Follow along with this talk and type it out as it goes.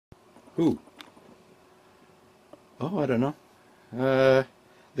Who? Oh, I don't know.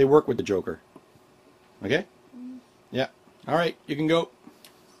 They work with the Joker. Okay? Yeah. All right, you can go.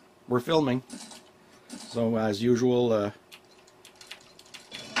 We're filming. So, as usual,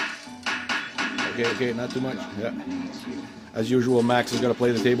 okay, not too much. Yeah. As usual, Max is going to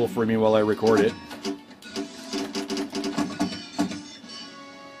play the table for me while I record it.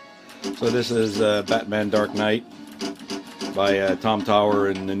 So this is Batman Dark Knight by Tom Tower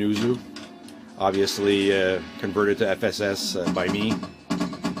and Ninuzzu. Obviously converted to FSS by me.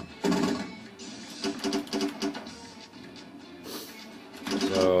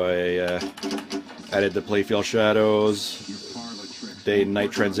 So I added the playfield shadows, day and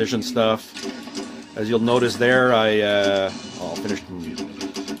night transition stuff. As you'll notice there, I'll finish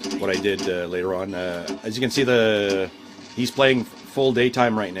what I did later on. As you can see, he's playing full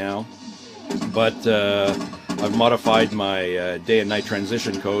daytime right now, but I've modified my day and night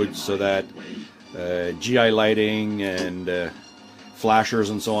transition code so that GI lighting and flashers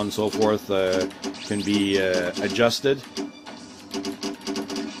and so on and so forth can be adjusted.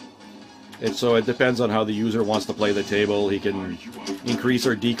 So it depends on how the user wants to play the table. He can increase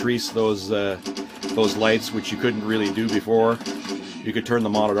or decrease those lights, which you couldn't really do before. You could turn the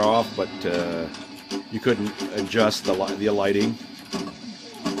monitor off, but you couldn't adjust the lighting.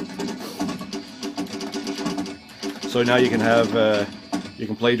 So now you can have you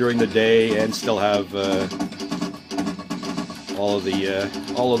can play during the day and still have all of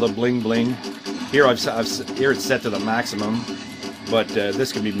the bling bling. Here here it's set to the maximum, but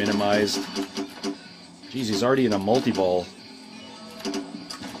this can be minimized. Jeez, he's already in a multi-ball.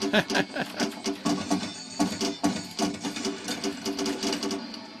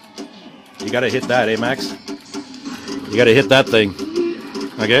 You gotta hit that, eh, Max? You gotta hit that thing.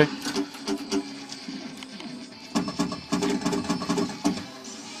 Okay?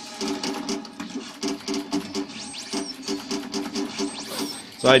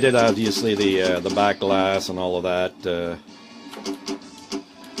 So I did obviously the backglass and all of that, the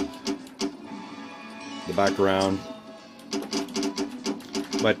background.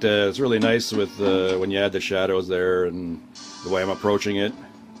 But it's really nice with when you add the shadows there and the way I'm approaching it.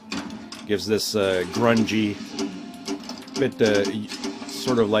 Gives this grungy bit,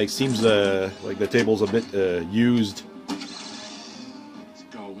 sort of like seems like the table's a bit used. It's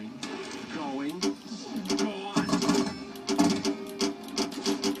going, go on.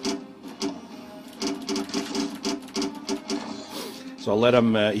 So I'll let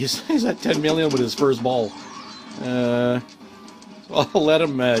him. He's at 10 million with his first ball. So I'll let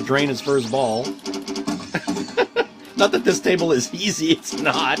him drain his first ball. Not that this table is easy. It's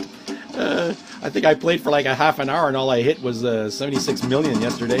not. I think I played for like a half an hour and all I hit was 76 million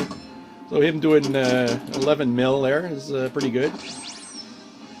yesterday. So him doing 11 mil there is pretty good.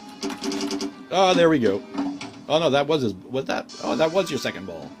 Oh, there we go. Oh no, that was his. Was that? Oh, that was your second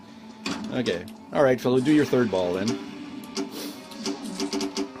ball. Okay. All right, fellow, do your third ball then.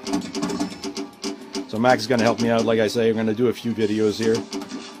 So Max is going to help me out. Like I say, I'm going to do a few videos here,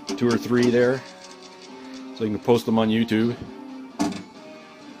 2 or 3 there, so you can post them on YouTube.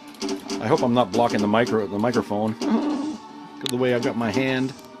 I hope I'm not blocking the microphone because the way I've got my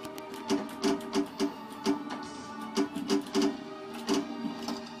hand.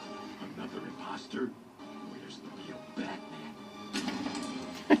 Another imposter? Where's the real Batman?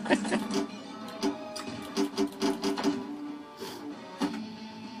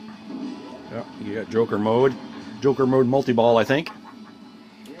 Yeah, you got Joker mode multi-ball, I think.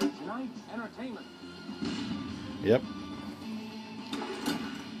 Here's tonight's entertainment. Yep.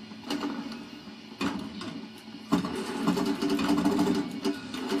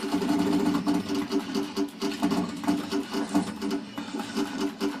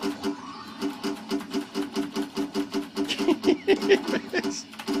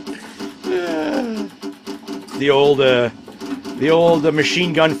 The old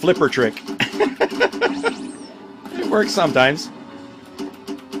machine gun flipper trick. It works sometimes.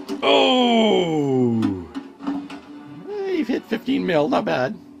 Oh, you've hit 15 mil, not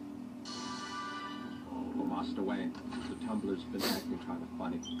bad. Lost away. The tumbler's been acting kind of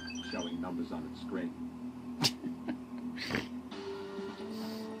funny, showing numbers on its screen.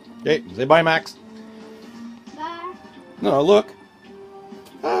 Okay, say bye, Max. Bye. No, look.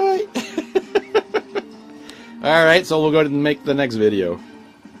 Hi. Alright, so we'll go ahead and make the next video.